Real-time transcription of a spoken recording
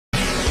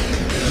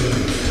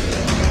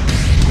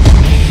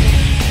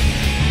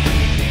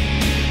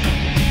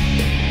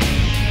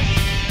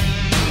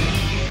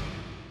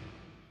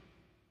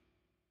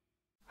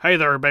Hey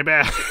there, baby.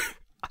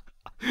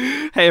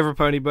 Hey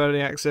everybody,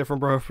 BronyBurningAxe here from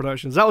Bravo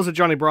Productions. That was a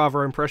Johnny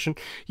Bravo impression.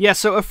 Yeah,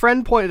 so a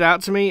friend pointed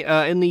out to me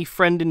in the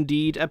Friend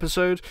Indeed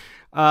episode,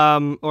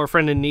 or a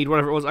Friend in Need,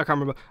 whatever it was, I can't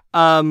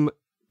remember.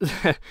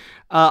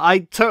 I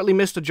totally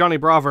missed a Johnny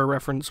Bravo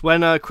reference.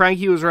 When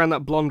Cranky was around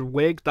that blonde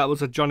wig, that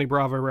was a Johnny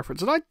Bravo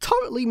reference, and I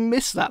totally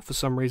missed that for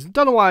some reason.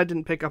 Don't know why I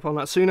didn't pick up on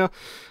that sooner.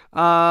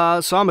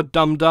 So I'm a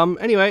dum-dum.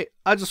 Anyway,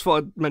 I just thought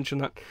I'd mention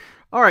that.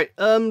 Alright,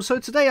 so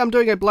today I'm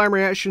doing a blind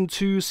reaction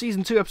to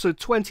Season 2, Episode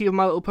 20 of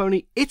My Little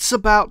Pony, It's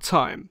About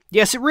Time.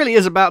 Yes, it really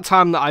is about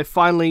time that I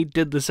finally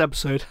did this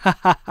episode.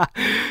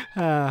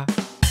 Yeah,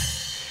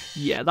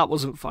 that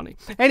wasn't funny.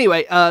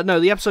 Anyway, no,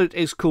 the episode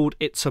is called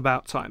It's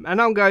About Time, and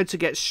I'm going to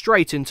get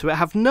straight into it. I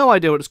have no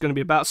idea what it's going to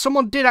be about.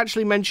 Someone did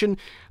actually mention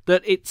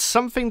that it's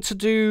something to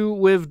do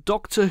with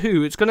Doctor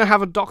Who. It's going to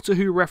have a Doctor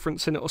Who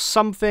reference in it or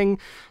something,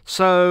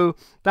 so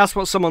that's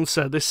what someone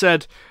said. They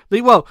said,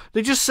 they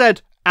just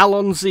said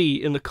Alon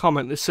Z in the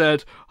comment. They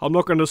said, I'm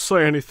not going to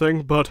say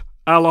anything, but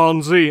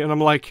Alon Z, and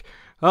I'm like,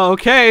 oh,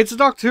 okay, it's a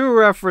Doctor Who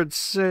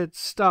reference, it's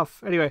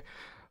stuff. Anyway,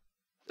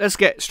 let's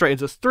get straight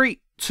into this. 3,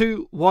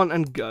 2, 1,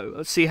 and go.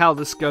 Let's see how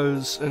this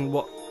goes and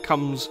what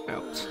comes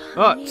out.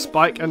 Oh,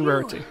 Spike and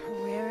Rarity.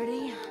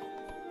 Rarity?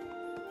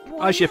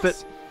 I ship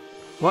it.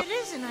 What? It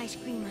is an ice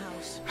cream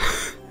house.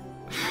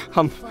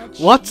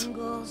 What?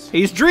 Shingles,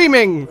 He's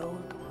dreaming!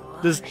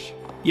 There's... garage.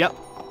 Yep.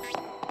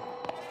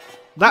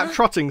 That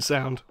trotting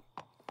sound.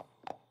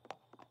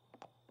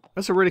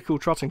 That's a really cool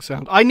trotting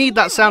sound. I need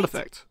that sound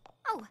effect.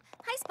 Oh,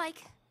 hi,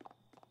 Spike.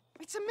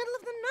 It's the middle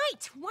of the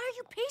night. Why are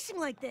you pacing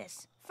like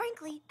this?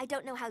 Frankly, I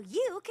don't know how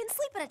you can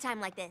sleep at a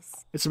time like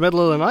this. It's the middle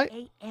of the night?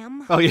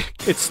 A.M.? Oh yeah,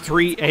 it's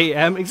 3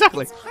 a.m.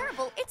 Exactly. It's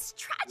horrible. It's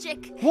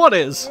tragic. What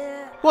is?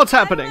 What's I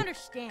happening? don't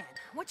understand.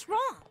 What's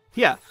wrong?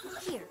 Yeah.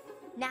 Here,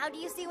 now do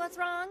you see what's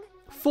wrong?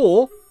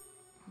 4.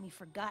 We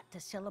forgot to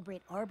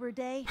celebrate Arbor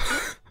Day.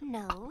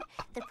 No.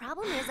 The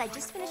problem is I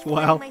just finished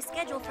Wow. planning my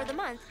schedule for the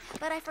month,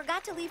 but I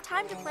forgot to leave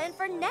time to plan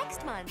for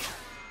next month.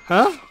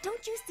 Huh?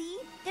 Don't you see?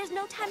 There's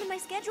no time in my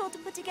schedule to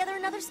put together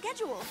another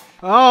schedule.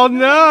 Oh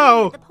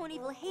no! The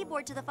Ponyville hay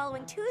board to the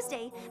following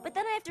Tuesday, but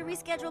then I have to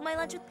reschedule my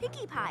lunch with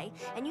Pinkie Pie,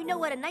 and you know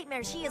what a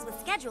nightmare she is with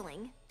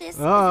scheduling. This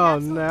is an Oh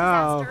absolute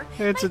no. disaster.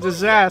 It's My a whole week could be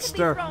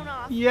disaster. thrown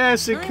off.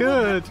 Yes, it I woke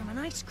could. up from an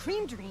ice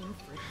cream dream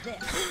for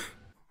this.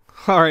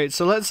 Alright,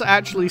 so let's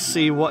actually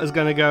see what is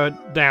going to go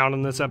down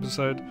in this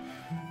episode.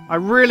 I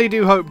really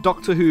do hope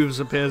Doctor Who's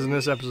appears in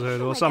this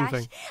episode Oh or my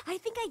something. Gosh, I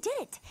think I did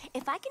it.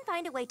 If I can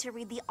find a way to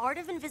read the Art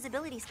of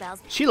Invisibility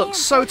spells... She looks and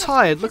so Photoshop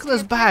tired. Look at history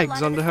those of Pokemon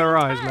bags at under the her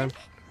same eyes, time, man.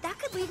 That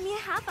could leave me a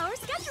half-hour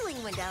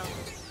scheduling window.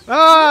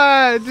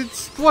 Ah,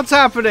 what's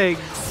happening?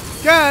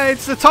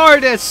 It's the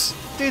TARDIS.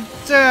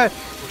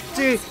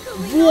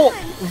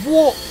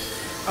 Warp.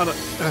 I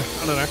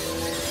don't know.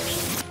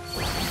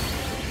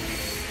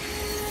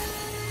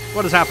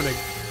 What is happening?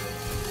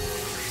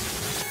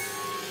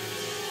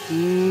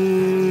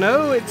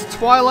 No, it's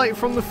Twilight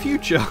from the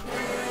future.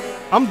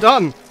 I'm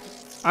done.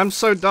 I'm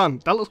so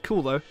done. That looks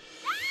cool though.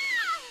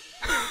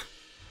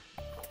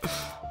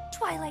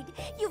 Twilight,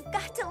 you've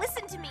got to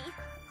listen to me.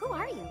 Who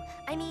are you?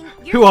 I mean,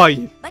 you're Who are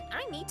you? But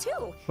I'm me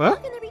too. What? How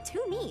can there be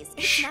two me's?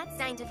 It's Shh. not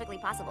scientifically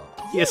possible.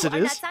 Yes, You it are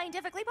is. not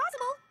scientifically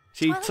possible.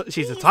 Twilight,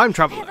 She's a please, time I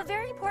traveler. have a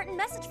very important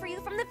message for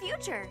you from the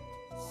future.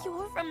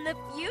 You're from the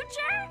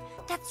future?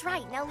 That's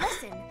right. Now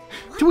listen.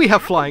 Do we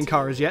have What flying happened to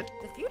cars you? yet?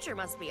 The future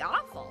must be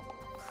awful.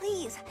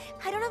 Please,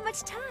 I don't have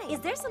much time. Is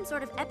there some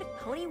sort of epic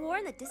pony war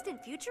in the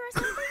distant future or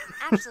something?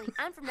 Actually,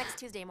 I'm from next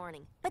Tuesday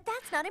morning. But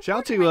that's not important. Shout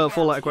out to, right now.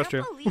 Fallout Can't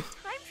Equestria. believe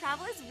time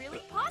travel is really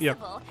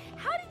possible.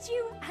 How did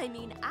you,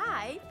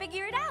 I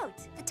figure it out?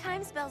 The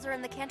time spells are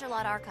in the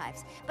Canterlot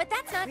archives. But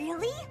that's not...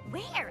 Really?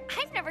 Where?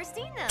 I've never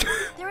seen them.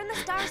 They're in the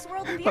Star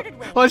Swirl and Bearded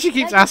Wing. Well, she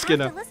keeps Now you asking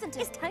have her. to listen to...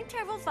 Is time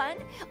travel fun?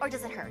 Or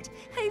does it hurt?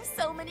 I have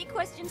so many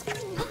questions for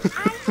you.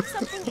 I have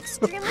something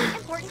extremely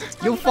important to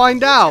tell You'll you about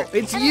find the out.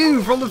 future. It's And you I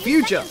only from the have a few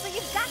future. seconds, so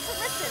you've got to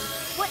listen.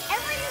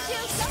 Whatever you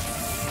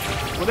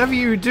do, Whatever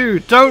you do,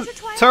 don't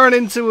turn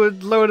into a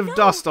load of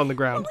dust on the What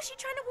ground. was she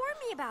trying to warn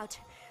me about?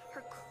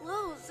 Her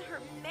clothes, her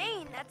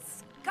mane, that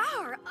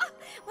scar.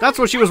 That's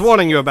what she was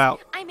warning you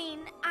about. I mean,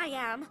 I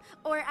am,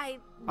 or I.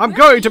 I'm will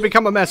going to be.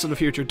 become a mess in the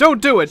future.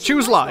 Don't do it. She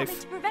Choose must want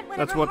life. to prevent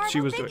That's whatever what she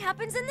horrible was thing doing.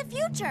 happens in the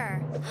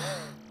future.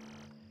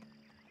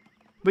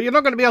 But you're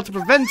not going to be able to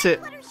prevent it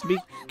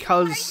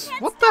because...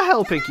 What the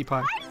hell, Pinkie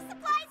Pie?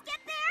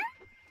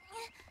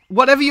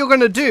 Whatever you're going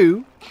to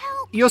do,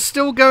 you're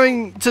still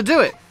going to do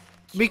it.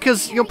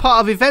 Because you're part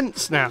of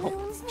events now.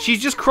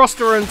 She's just crossed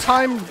her own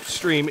time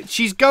stream.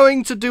 She's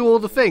going to do all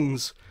the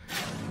things.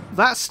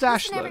 That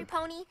stash, Listen, every though.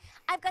 pony,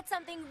 I've got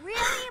something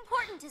really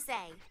important to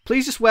say.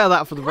 Please just wear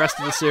that for the rest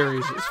of the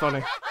series. It's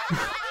funny.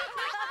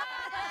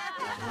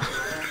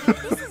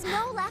 This is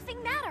no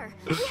laughing matter.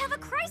 We have a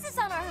crisis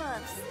on our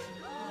hooves.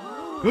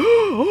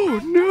 Oh,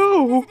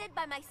 no. Visited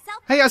by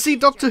myself Hey, I see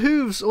teacher. Doctor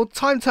Hooves or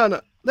Time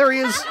Turner. There he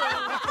is. This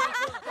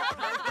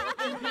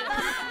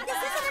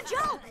isn't a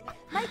joke.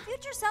 My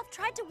future self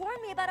tried to warn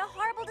me about a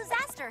horrible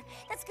disaster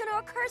that's gonna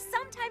occur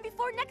sometime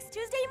before next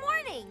Tuesday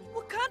morning.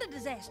 What kind of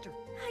disaster?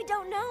 I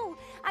don't know.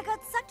 I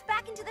got sucked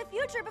back into the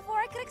future before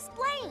I could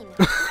explain.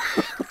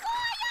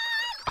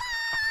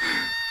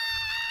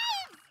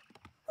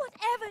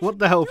 Whatever. What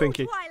the hell, do,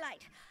 Pinky?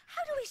 Twilight?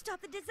 How do we stop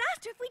the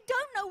disaster if we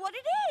don't know what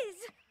it is?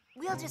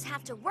 We'll just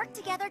have to work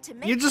together to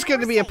make You're just sure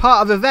going to we're be a safe.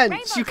 part of events.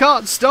 Rainbow You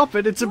can't stop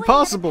it. It's You and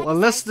impossible. the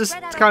Unless this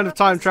spread out kind of over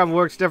time places travel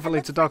works and differently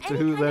look to for Doctor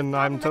any Who, kind of then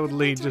I'm problem that could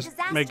totally lead to a just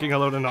disaster. making a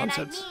load of And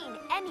nonsense. I mean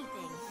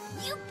anything.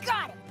 You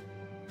got it.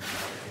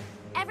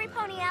 Every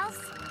pony else.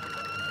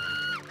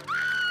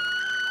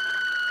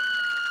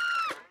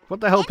 What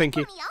the hell,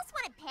 Pinky? Every pony else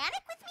want to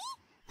panic with me?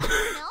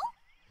 No.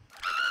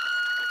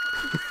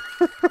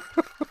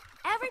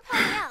 Every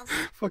pony else.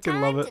 Fucking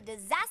time love to it.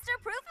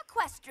 disaster-proof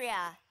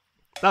Equestria.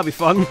 That'll be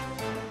fun.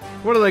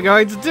 What are they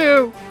going to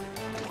do?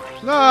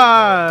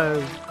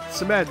 No!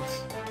 Cement.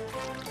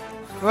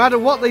 No matter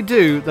what they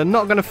do, they're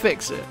not going to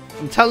fix it.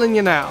 I'm telling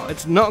you now,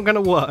 it's not going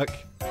to work.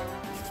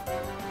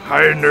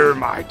 I know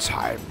my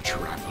time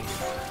travel.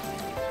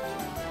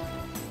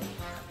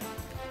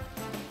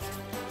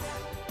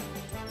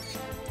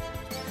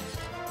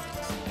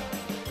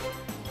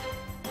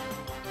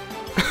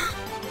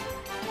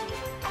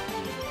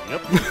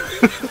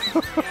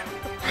 Yep.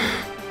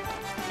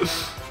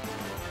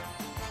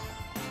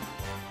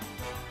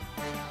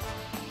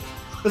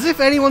 As if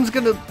anyone's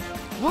gonna...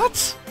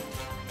 What?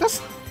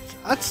 That's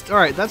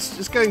alright, that's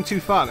just going too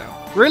far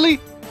now. Really?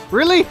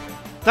 Really?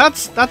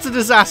 That's a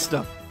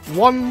disaster.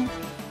 I'm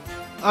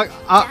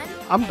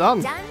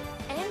done. Done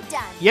and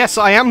done. Yes,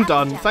 I am I'm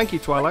done. Thank you,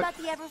 Twilight. What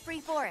about the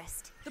Everfree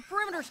Forest? The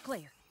perimeter's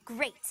clear.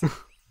 Great.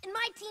 And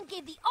my team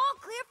gave the all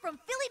clear from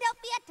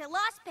Philadelphia to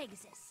Las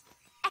Pegasus.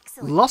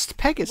 Excellent. Lost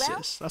Pegasus. Well,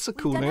 That's a we've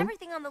cool done name.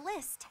 everything on the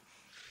list.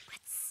 But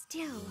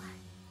still,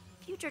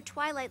 future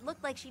Twilight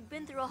looked like she'd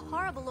been through a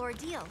horrible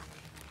ordeal.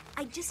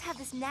 I just have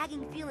this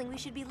nagging feeling we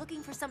should be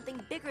looking for something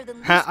bigger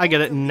than Ha, loose I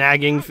get it. bolts and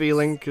Nagging pipes.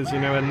 feeling, because, you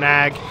know, a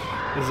nag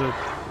is a...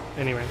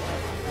 Anyway.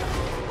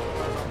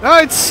 Oh,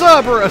 it's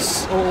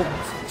Cerberus! Or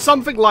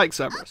something like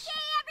Cerberus.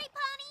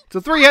 It's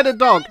a three-headed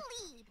dog.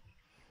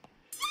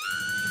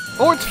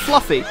 Or it's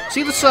Fluffy. It's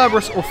either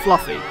Cerberus or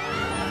Fluffy.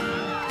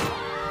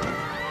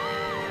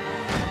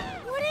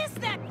 What is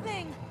that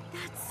thing?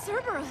 That's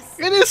Cerberus.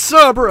 It is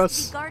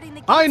Cerberus! Guarding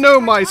the I gates know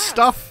of my Tartarus.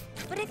 stuff.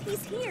 But if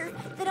he's here,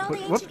 then all What-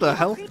 the what ancient the evil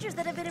hell? creatures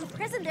that have been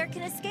imprisoned there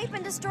can escape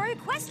and destroy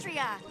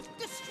Equestria.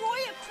 Destroy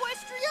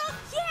Equestria?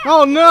 Yeah.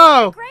 Oh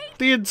no! Great.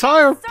 The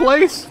entire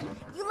place!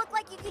 You look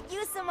like you could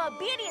use some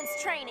obedience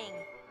training.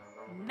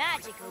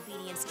 Magic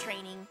obedience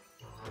training.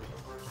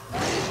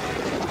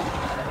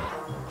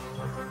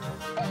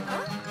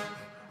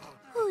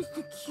 Who's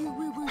the cute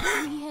little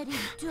three-headed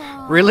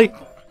dog? Really?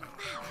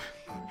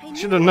 I knew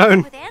Should have you worked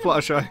known. with animals.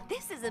 Fluttershy.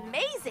 This is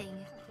amazing.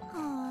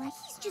 Aw,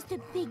 he's just a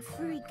big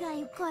furry guy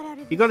who got out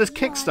of He got his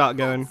yard, kickstart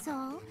going. that's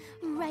all.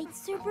 Right,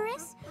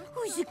 Cerberus?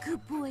 Who's a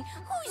good boy?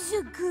 Who's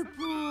a good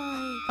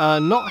boy?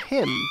 Not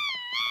him.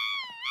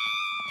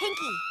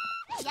 Pinky,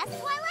 Yes,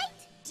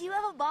 Twilight? do you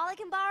have a ball I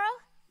can borrow?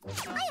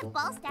 I have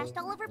balls stashed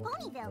all over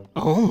Ponyville.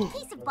 Oh.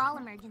 In case of ball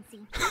emergency.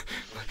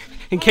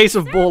 In case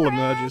of ball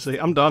emergency.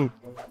 I'm done.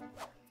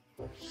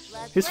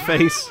 His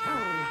face.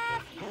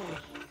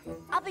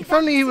 I'll be If back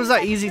only he as was soon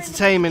as that I easy return to the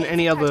tame in gates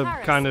any of other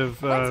Tartarus. kind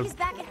of Once he's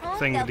back at home,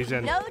 thing that there'll he's be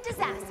in. No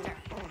disaster.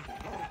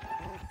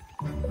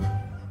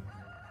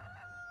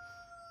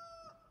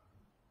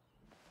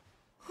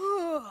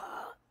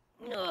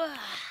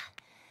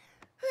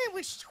 I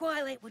wish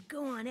Twilight would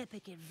go on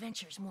epic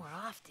adventures more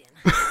often.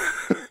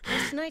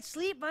 Best night's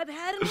sleep I've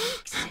had in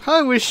weeks.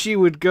 I wish she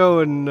would go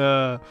and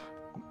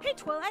Hey,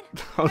 Twilight.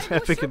 on how'd you go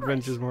with epic Cerberus?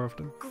 adventures more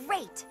often.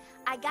 Great.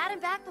 I got him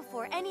back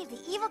before any of the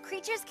evil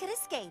creatures could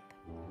escape.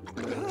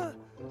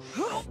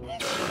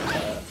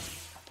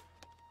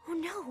 Oh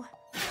no.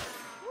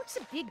 What's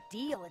the big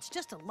deal? It's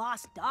just a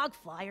lost dog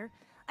flyer.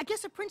 I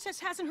guess the princess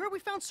hasn't heard we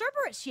found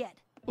Cerberus yet.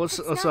 What's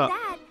It's up? not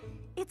that.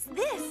 It's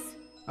this.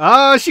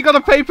 Ah, she got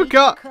a paper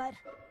cut.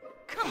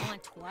 Come on,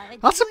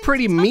 Twilight. That's a You ain't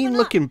pretty toughen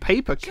mean-looking up.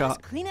 paper Just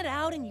cut. clean it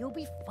out and you'll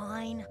be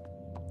fine.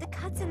 The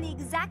cut's in the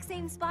exact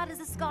same spot as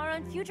the scar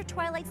on future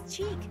Twilight's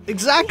cheek.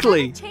 Exactly.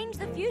 We haven't changed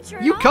the future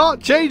at You all.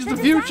 can't change the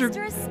future.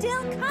 disaster is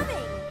still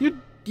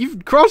coming.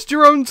 You've crossed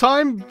your own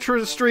time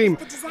stream.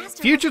 The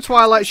disaster Future was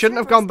Twilight caused by shouldn't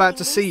have gone back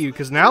to Cerberus see getting you, loose.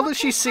 because now What that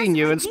she's could it seen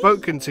you and possibly be?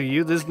 spoken to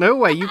you, there's no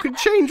way you could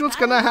change what's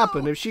gonna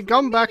happen. If she'd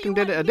gone back and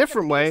did it a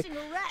different way,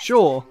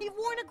 sure. You've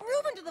worn a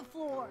groove into the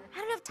floor. I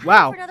don't have time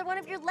Wow. for another one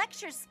of your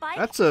lectures, Spike.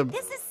 That's a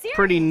This is serious.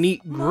 pretty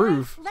neat My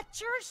groove.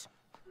 lectures?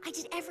 I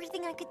did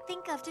everything I could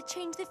think of to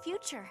change the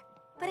future,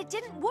 but it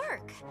didn't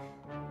work.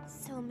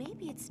 So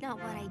maybe it's not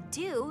what I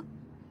do.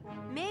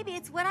 Maybe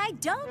it's what I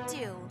don't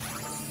do.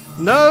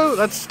 No,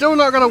 that's still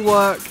not gonna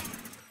work.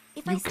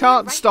 If You I stand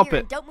can't right stop here it.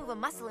 and don't move a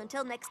muscle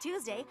until next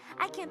Tuesday,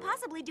 I can't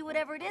possibly do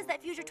whatever it is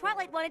that future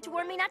Twilight wanted to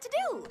warn me not to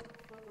do.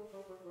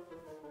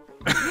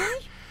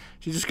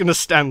 She's just gonna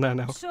stand there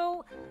now.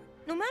 So,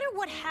 no matter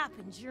what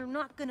happens, you're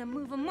not gonna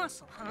move a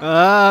muscle, huh?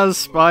 Ah,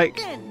 Spike.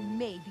 Then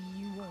maybe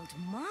you won't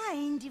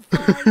mind if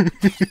I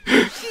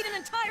cheat an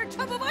entire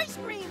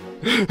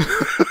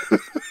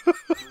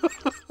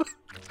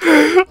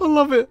I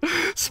love it.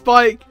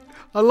 Spike.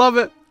 I love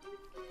it.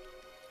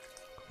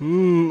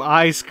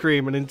 Ice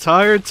cream. An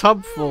entire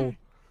tub full.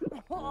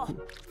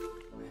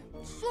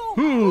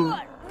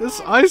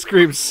 This ice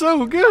cream's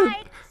so good.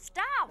 Right,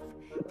 stop.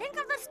 Think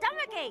of the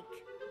stomachache.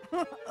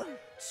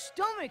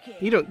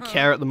 Stomachache. You don't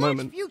care at the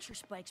moment. That's Future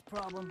Spike's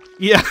problem.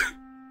 Yeah.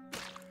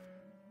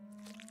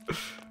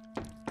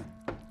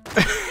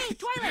 Hey,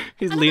 Twilight.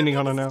 He's leaning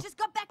on her now. Just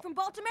got back from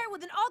Baltimore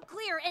with an all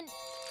clear and.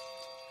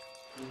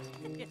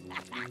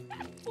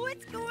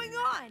 What's going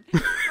on?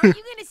 Are you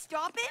gonna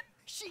stop him?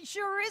 She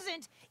sure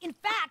isn't. In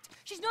fact,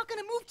 she's not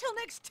gonna move till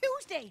next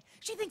Tuesday.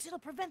 She thinks it'll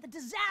prevent the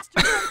disaster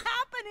from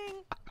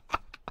happening.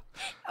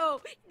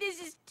 Oh, this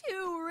is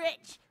too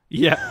rich.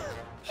 Yeah.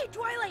 Hey,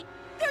 Twilight,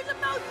 there's a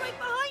mouse right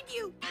behind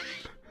you.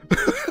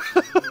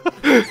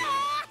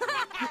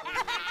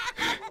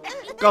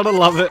 Gotta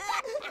love it.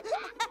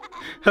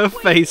 Her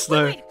face,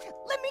 though. Wait,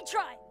 let me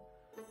try.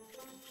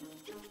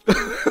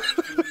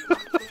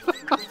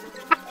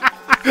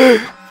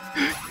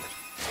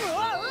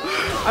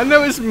 I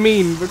know it's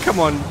mean, but come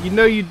on. You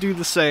know you'd do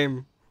the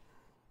same.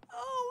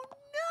 Oh,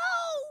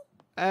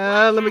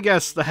 no. Let me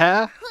guess. The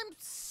hair? I'm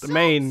so The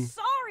mane.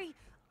 sorry.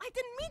 I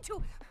didn't mean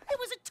to. It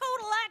was a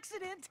total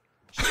accident.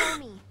 Show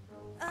me.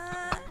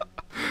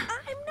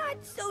 I'm not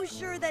so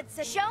sure that's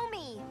a... Show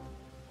me.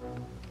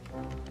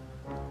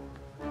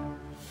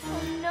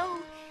 Oh no.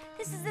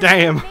 This is the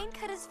Damn. same main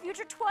cut as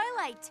Future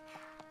Twilight.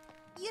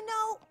 You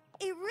know,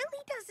 it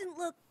really doesn't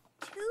look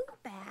too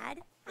bad.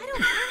 I don't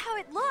care how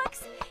it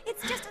looks.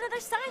 It's just another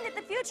sign that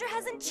the future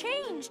hasn't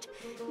changed.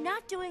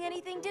 Not doing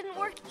anything didn't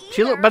work either.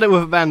 She looked better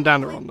with a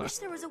bandana I on, though. wish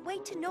there was a way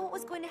to know what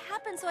was going to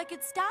happen so I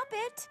could stop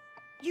it.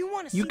 You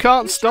want to see You the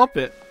can't future? stop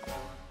it.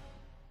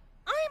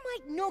 I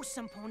might know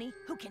some pony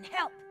who can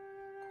help.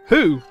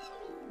 Who?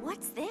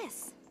 What's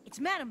this? It's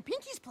Madam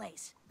Pinky's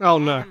place. Oh,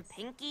 no. Madam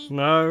Pinky?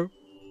 No.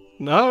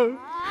 No.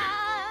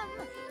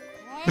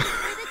 Enter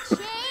the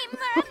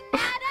chamber of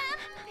Madam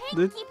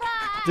Pinkie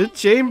Pie. The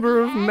chamber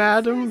of Answers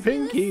Madam you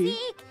Pinky.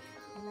 seek.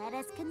 Let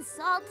us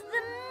consult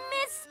the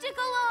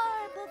mystical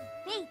orb of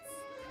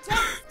fate's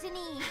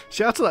destiny.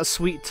 Shout out to that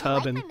sweet You like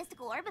turban. my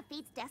mystical orb of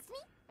fate's destiny?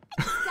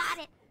 I just got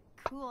it.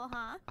 Cool,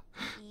 huh?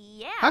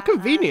 Yeah. How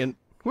convenient.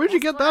 Where'd you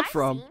That's get what that I've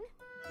from? seen.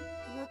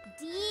 Look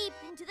deep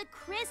into the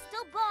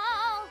crystal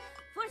ball,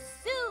 for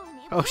soon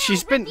it Oh, will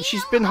she's been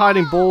reveal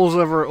hiding all. balls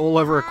all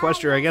over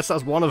Equestria. I guess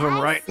that's one of them,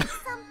 right? I see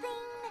something.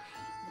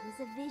 It is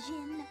a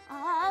vision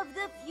of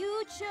the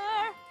future.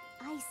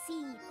 I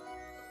see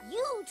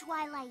you,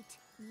 Twilight.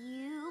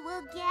 You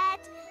will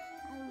get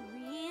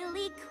a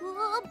really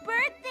cool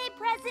birthday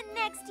present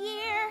next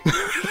year.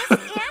 Yes,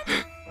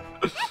 and?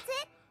 That's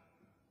it.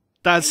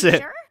 That's Are you it.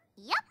 Sure?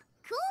 Yep,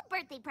 cool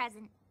birthday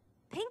present.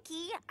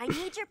 Pinky, I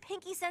need your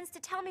pinky sense to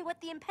tell me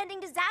what the impending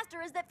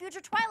disaster is that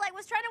Future Twilight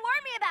was trying to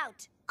warn me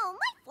about. Oh,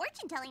 my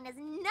fortune telling has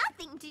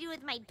nothing to do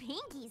with my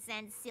pinky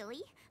sense,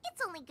 silly.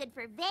 It's only good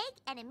for vague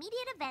and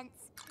immediate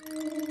events.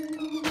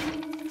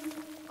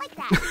 Like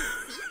that.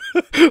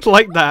 See?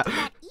 Like that. Where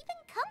did that even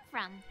come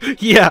from?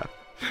 Yeah.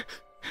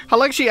 I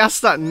like she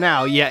asked that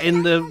now, yet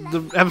in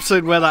the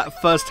episode where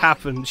that first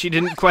happened, she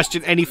didn't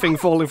question anything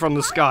falling from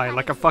the sky.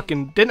 Like a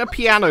fucking... Didn't a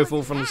piano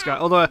fall from the sky?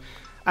 Although,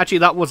 actually,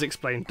 that was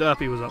explained.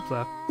 Derpy was up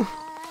there.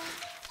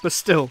 But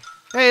still.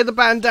 Hey, the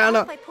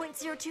bandana! My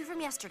 .02 from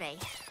yesterday.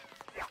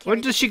 When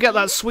did she get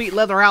that sweet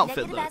leather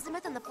outfit, Negative though?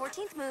 azimuth on the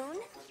 14th moon.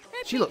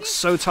 She looks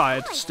so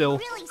tired, Twilight, still.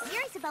 really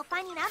serious about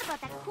finding out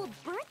about that cool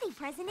birthday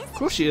present, isn't Of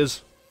course she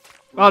is.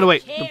 Oh, no,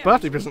 wait. The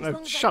birthday present. As No,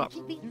 long as I shut up.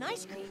 can keep eating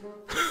ice cream.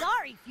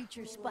 Sorry,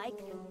 Future Spike.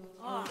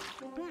 Oh,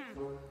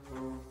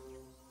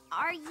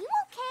 Are you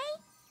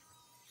okay?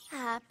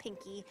 Ah,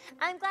 Pinky,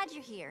 I'm glad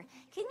you're here.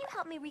 Can you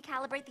help me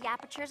recalibrate the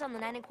apertures on the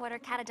 9 1/4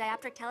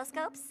 catadioptric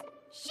telescopes?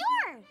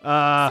 Sure. So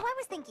I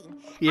was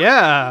thinking.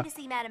 yeah. I'm to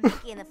see Madam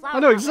Pinky in the flower I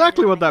know pot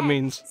exactly on what that my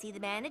head. means. See the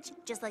bandage,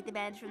 just like the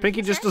bandage from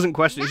Pinky the just future? doesn't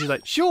question it. She's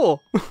like, sure.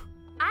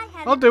 I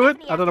had I'll an do it.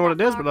 epiphany I don't know what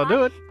after it is, that but I'll do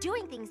flower it. pot.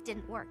 Doing things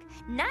didn't work.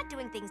 Not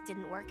doing things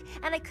didn't work.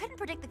 And I couldn't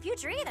predict the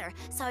future either.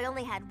 So I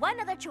only had one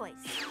other choice.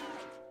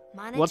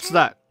 Monitor What's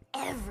that?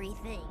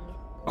 everything.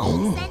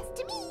 Oh. Sense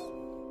to me.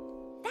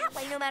 That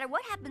way, no matter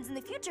what happens in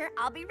the future,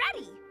 I'll be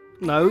ready.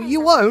 No, I you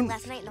saw something won't.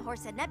 Last night in the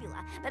Horsehead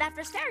Nebula, but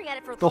after staring at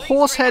it for The 3 straight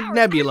Horsehead hours,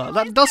 Nebula. I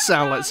That does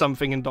sound like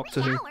something in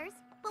Doctor 3 Who. hours?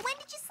 But when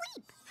did you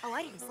sleep? Oh,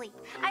 I didn't sleep.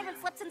 I haven't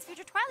slept since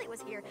Future Twilight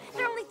was here.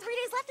 There are only 3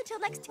 days left until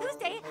next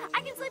Tuesday.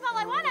 I can sleep all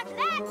I want after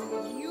that.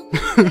 you've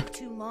been awake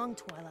too long,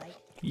 Twilight.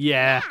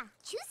 Yeah.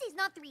 Tuesday's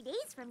not 3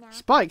 days from now.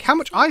 Spike, how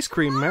much ice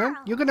cream, man?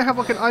 You're gonna have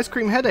like an ice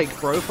cream headache,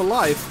 bro, for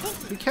life. Be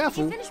Did you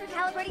careful. finish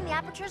recalibrating the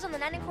apertures on the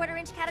 9 1/4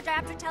 inch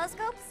catadioptric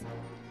telescopes?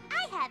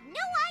 I have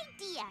no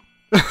idea.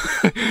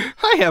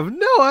 I have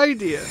no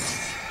idea.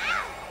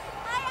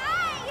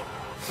 Aye,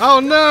 Oh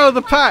no,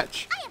 the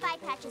patch. I have eye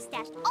patches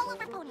stashed all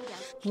over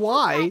Ponyville.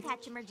 Why? Eye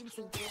patch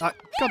emergency. God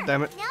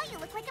damn it. Now you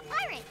look like a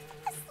pirate.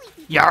 A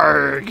sleepy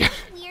Yarg.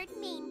 weird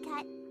mane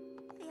cut.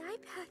 The eye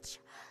patch.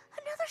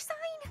 Another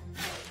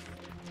sign.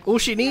 All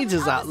she needs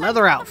is All that the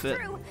leather signs come outfit.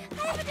 through.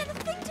 I haven't done a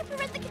thing to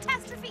prevent the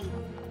catastrophe.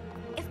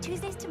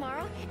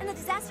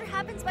 disaster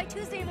happens by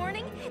Tuesday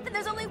morning, then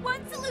there's only one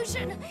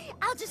solution.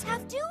 I'll just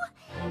have to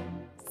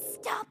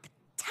stop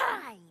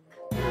time.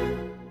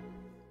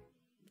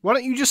 Why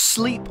don't you just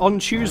sleep on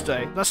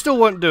Tuesday? That still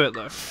won't do it,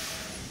 though.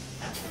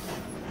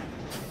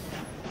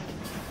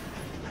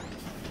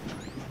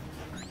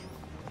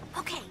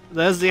 Okay.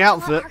 There's the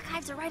outfit.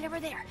 Archives are right over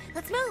there.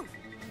 Let's move.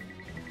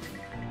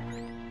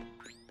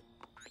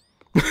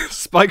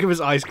 Spike of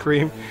his ice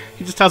cream.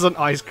 He just has an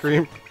ice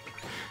cream.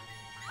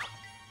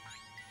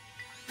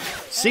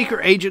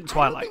 Secret Agent I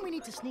Twilight. don't think we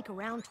need to sneak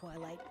around,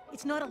 Twilight.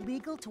 It's not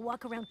illegal to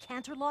walk around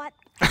Canterlot.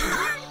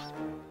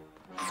 Come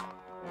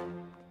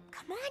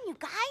on, you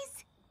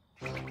guys.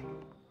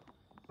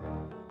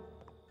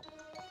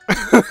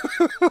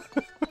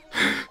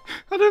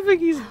 I don't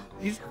think he's.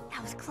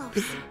 That was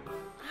close.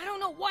 I don't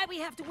know why we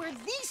have to wear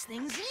these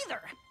things either.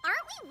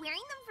 Aren't we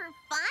wearing them for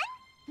fun?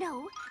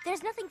 No,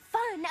 there's nothing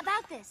fun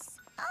about this.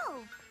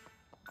 Oh,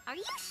 are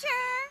you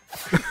sure?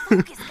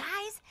 Focus,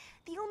 guys.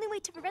 The only way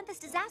to prevent this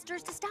disaster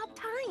is to stop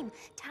time.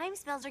 Time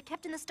spells are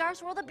kept in the Star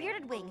Swirl the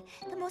Bearded Wing,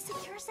 the most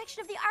secure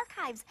section of the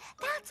archives.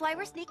 That's why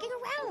we're sneaking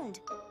around.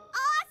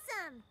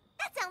 Awesome!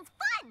 That sounds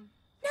fun!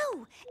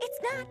 No, it's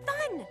not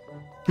fun.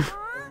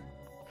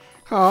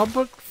 Aw,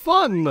 but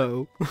fun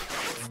though. I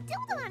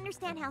still don't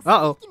understand how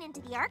Uh-oh. sneaking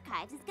into the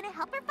archives is gonna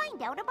help her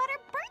find out about her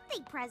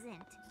birthday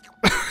present.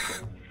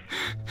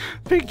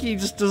 Pinky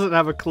just doesn't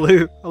have a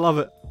clue. I love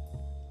it.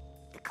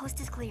 The coast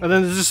is clear. And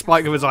then there's just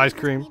Spike of his ice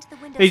cream.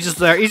 He's just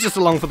there. He's just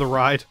along for the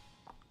ride.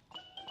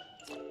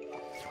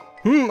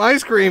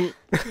 Ice cream.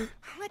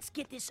 Let's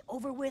get this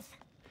over with.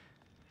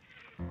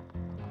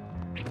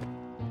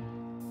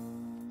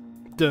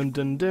 Dun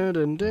dun dun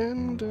dun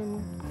dun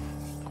dun.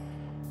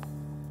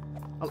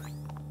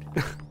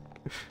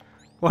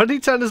 Why did he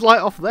turn his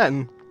light off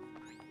then?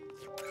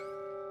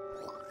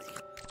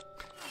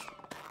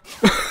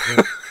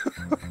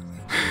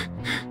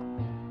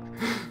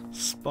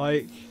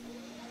 Spike.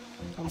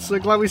 I'm so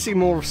glad we see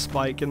more of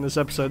Spike in this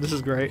episode. This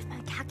is great. If my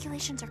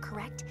calculations are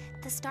correct,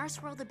 the Star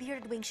Swirl the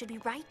Bearded Wing should be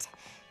right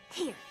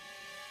here.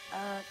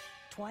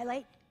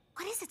 Twilight,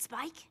 What is it,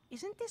 Spike?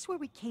 isn't this where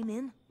we came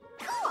in?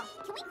 Cool!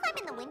 Can we climb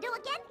in the window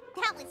again?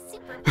 That was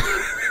super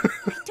fun.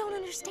 I don't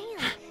understand.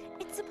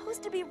 It's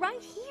supposed to be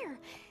right here.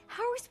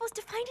 How are we supposed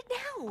to find it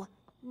now?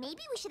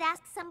 Maybe we should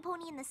ask some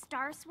pony in the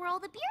Star Swirl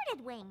the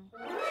Bearded Wing.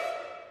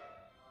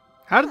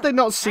 How did they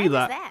not see How is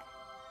that?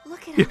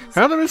 Look at all those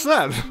How did they miss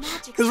that?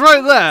 magic It's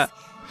right there.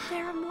 stones.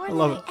 There are more I than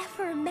love I it.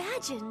 ever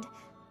imagined.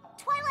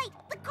 Twilight,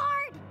 the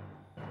card!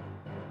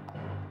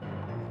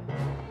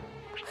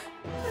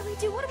 What do we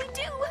do? What do we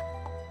do?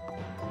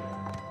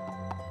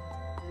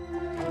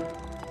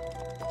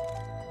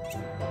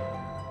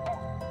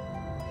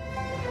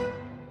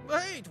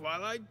 Hey,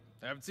 Twilight.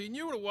 Haven't seen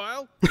you in a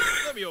while.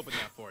 Let me open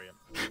that for you.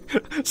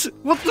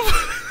 What the?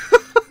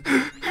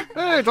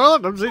 Hey,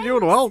 Twilight, I've seen you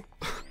in a while.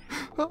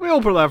 Let me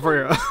open that for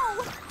you. Look,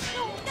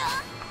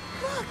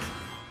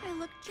 I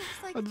look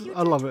just like future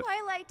I love it.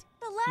 Twilight.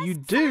 The last You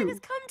sign do. has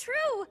come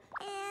true.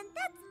 And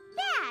that's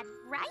bad,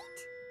 right?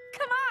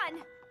 Come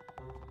on.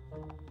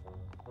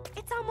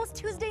 It's almost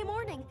Tuesday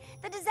morning.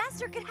 The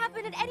disaster could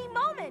happen at any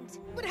moment.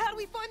 But how do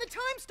we find the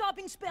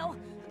time-stopping spell?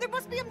 There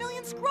must be a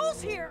million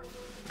scrolls here.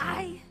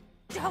 I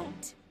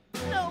don't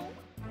know.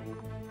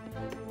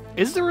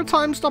 Is there a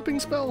time-stopping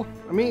spell?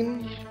 I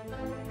mean...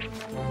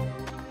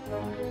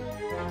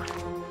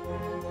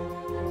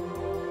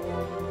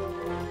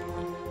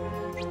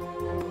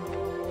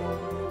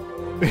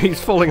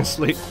 He's falling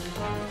asleep.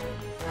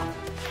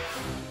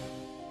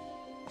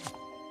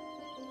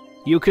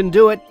 You can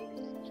do it.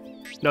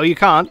 No, you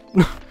can't.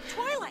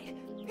 Twilight,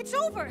 it's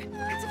over.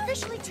 It's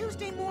officially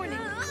Tuesday morning.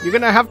 You're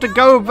gonna have to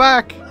go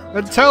back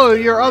and tell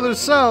your other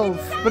self,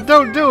 but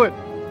don't do it.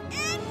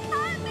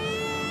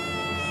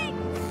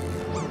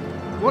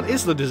 What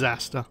is the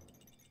disaster?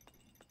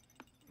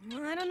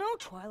 I don't know,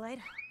 Twilight.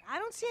 I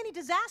don't see any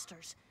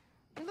disasters.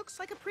 It looks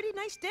like a pretty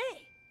nice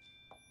day.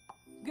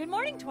 Good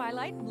morning,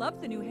 Twilight.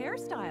 Love the new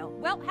hairstyle.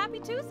 Well, happy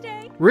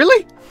Tuesday.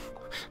 Really?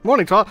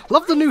 Morning, Twilight.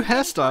 Love the new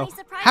hairstyle. Really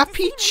surprised to Happy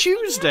see me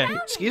sneaking Tuesday. around in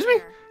Excuse me?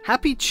 here.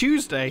 Happy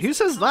Tuesday. Who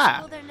says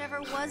Well, that? there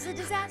never was a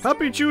disaster.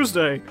 Happy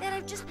Tuesday. That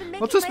I've just been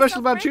making What's so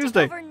special myself about frantic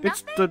Tuesday? over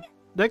It's nothing? the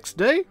next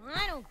day?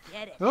 I don't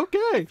get it.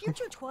 Okay.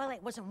 Future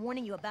Twilight wasn't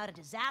warning you about a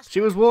disaster.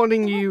 She was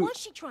warning Then what you was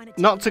she trying to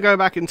tell not you? to go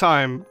back in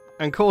time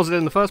and cause it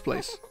in the first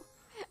place.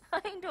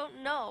 I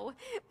don't know,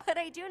 but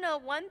I do know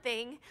one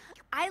thing.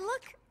 I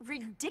look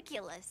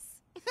ridiculous.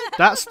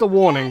 That's the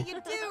warning. You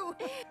do.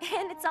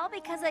 And it's all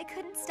because I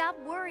couldn't stop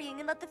worrying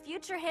and let the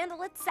future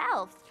handle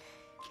itself.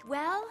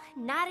 Well,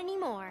 not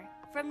anymore.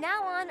 From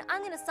now on,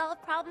 I'm gonna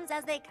solve problems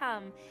as they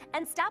come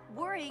and stop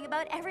worrying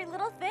about every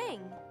little thing.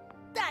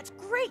 That's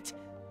great.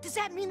 Does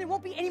that mean there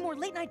won't be any more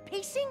late-night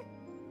pacing?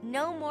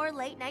 No more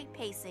late-night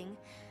pacing.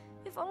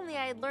 If only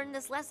I had learned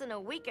this lesson a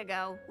week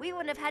ago, we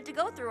wouldn't have had to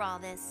go through all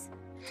this.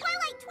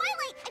 Twilight,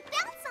 Twilight, I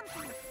found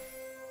something.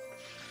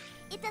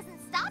 It doesn't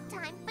stop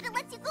time, but it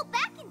lets you go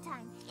back in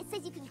time. It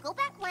says you can go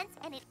back once,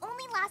 and it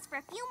only lasts for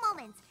a few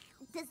moments.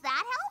 Does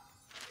that help?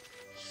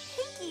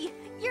 Pinky,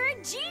 you're a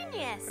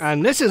genius.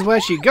 And this is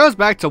where she goes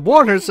back to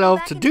warn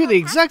herself to do the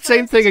exact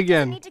same thing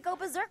again.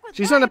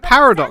 She's on a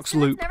paradox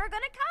loop. Never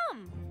gonna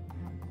come.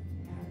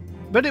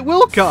 But it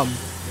will come.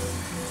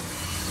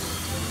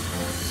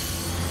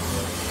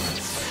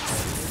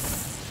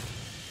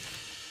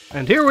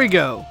 And here we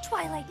go.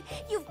 Twilight,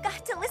 you've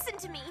got to listen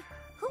to me.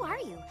 Who are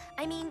you?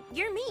 I mean,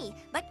 you're me,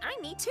 but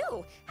I'm me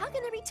too. How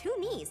can there be two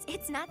me's?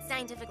 It's not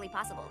scientifically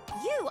possible.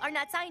 You are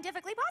not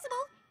scientifically possible.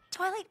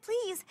 Twilight,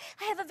 please,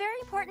 I have a very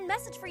important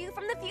message for you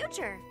from the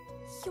future.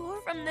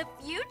 You're from the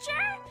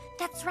future?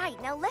 That's right,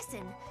 now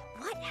listen.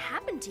 What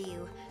happened to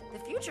you? The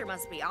future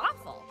must be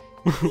awful.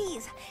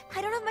 Please,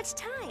 I don't have much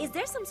time. Is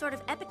there some sort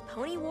of epic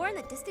pony war in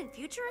the distant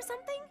future or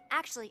something?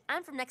 Actually,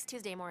 I'm from next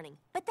Tuesday morning.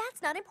 But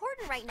that's not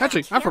important right now.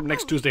 Actually, I'm from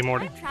next Tuesday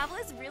morning. Time travel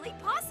is really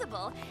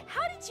possible.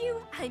 How did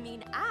you,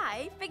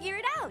 I figure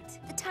it out.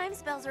 The time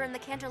spells are in the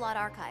Canterlot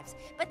archives.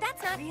 But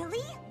that's not... Really?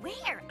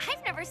 Where?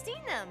 I've never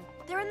seen them.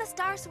 They're in the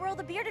Star Swirl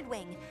the Bearded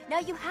Wing. Now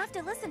you have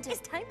to listen to...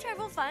 Is time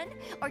travel fun?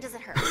 Or does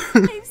it hurt?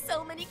 I have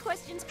so many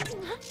questions.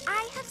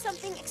 I have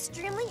something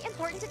extremely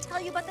important to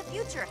tell you about the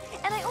future.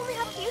 And I only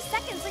have a few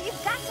seconds, so you've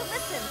got to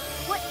listen.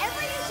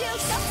 Whatever you do,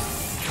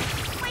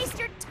 don't waste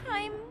your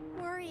time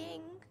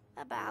worrying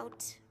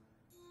about...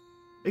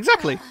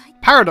 Exactly.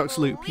 Paradox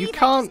loop. You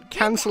can't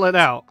cancel it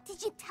out.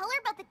 Did you tell her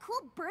about the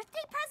cool birthday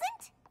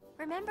present?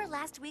 Remember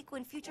last week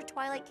when future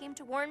Twilight came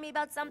to warn me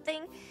about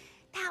something?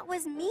 That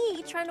was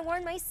me trying to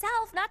warn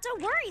myself not to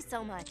worry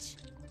so much.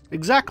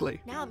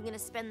 Exactly. Now I'm gonna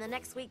spend the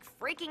next week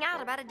freaking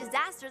out about a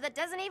disaster that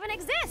doesn't even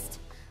exist.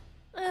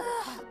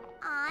 Ugh.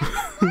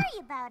 Don't worry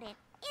about it.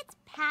 It's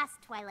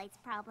past Twilight's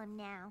problem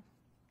now.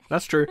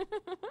 That's true.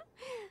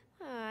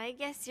 I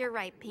guess you're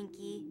right,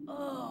 Pinky.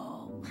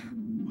 Oh,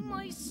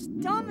 my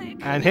stomach.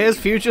 And here's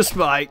future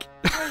Spike.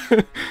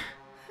 I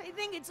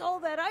think it's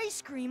all that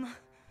ice cream.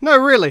 No,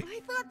 really.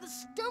 I thought the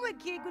stomach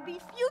ache would be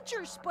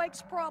future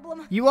Spike's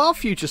problem. You are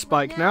future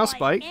Spike now,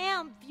 Spike. I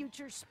am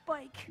future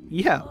Spike.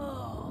 Yeah.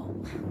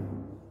 Oh.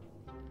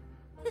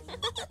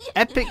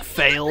 Epic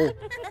fail.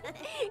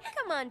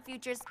 Come on,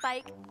 future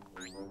Spike.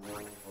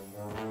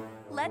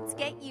 Let's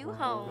get you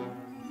home.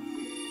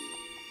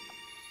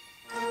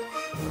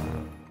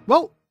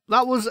 Well,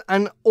 that was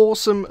an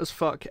awesome as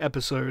fuck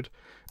episode.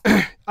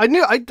 I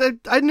knew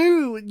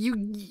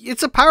you.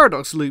 It's a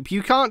paradox loop.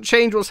 You can't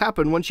change what's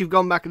happened once you've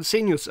gone back and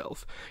seen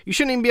yourself. You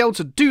shouldn't even be able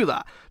to do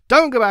that.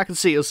 Don't go back and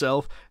see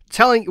yourself,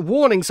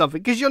 warning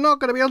something, because you're not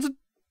going to be able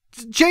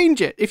to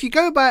change it. If you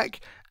go back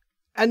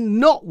and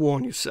not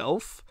warn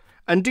yourself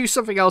and do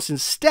something else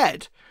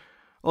instead,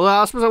 although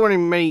I suppose that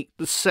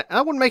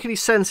wouldn't make any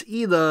sense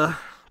either,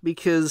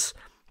 because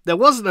there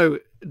was no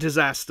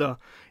disaster.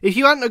 If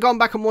you hadn't have gone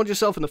back and warned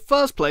yourself in the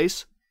first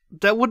place,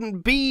 there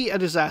wouldn't be a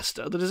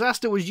disaster. The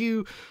disaster was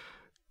you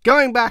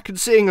going back and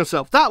seeing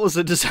yourself. That was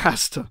a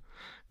disaster.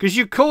 Because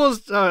you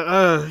caused...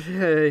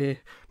 my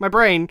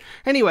brain.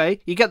 Anyway,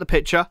 you get the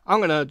picture. I'm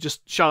going to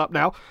just shut up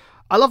now.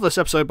 I love this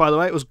episode, by the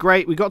way. It was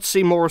great. We got to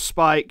see more of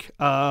Spike.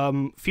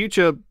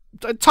 Future...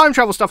 Time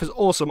travel stuff is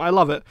awesome. I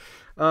love it.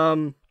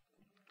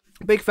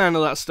 Big fan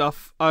of that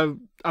stuff.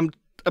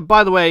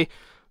 By the way...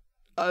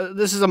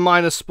 this is a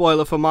minor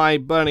spoiler for my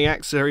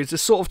BronyBurningAxe series.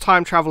 There's sort of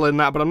time travel in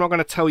that, but I'm not going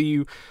to tell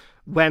you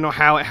when or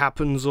how it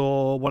happens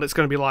or what it's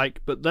going to be like,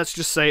 but let's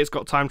just say it's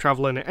got time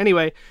travel in it.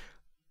 Anyway,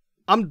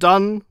 I'm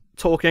done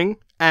talking,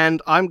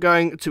 and I'm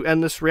going to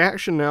end this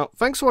reaction now.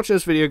 Thanks for watching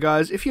this video,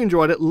 guys. If you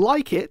enjoyed it,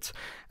 like it,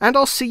 and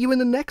I'll see you in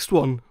the next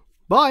one.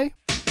 Bye!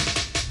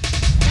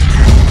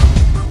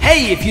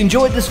 Hey, if you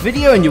enjoyed this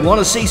video and you want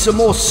to see some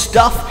more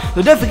stuff,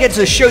 then don't forget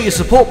to show your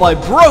support by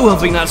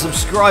bro-huffing that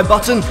subscribe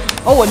button.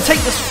 Oh, and take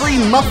this free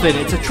muffin.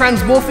 It's a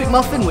transmorphic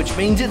muffin, which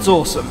means it's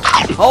awesome.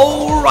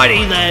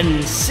 Alrighty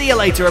then, see you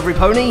later, every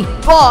pony.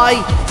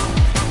 Bye!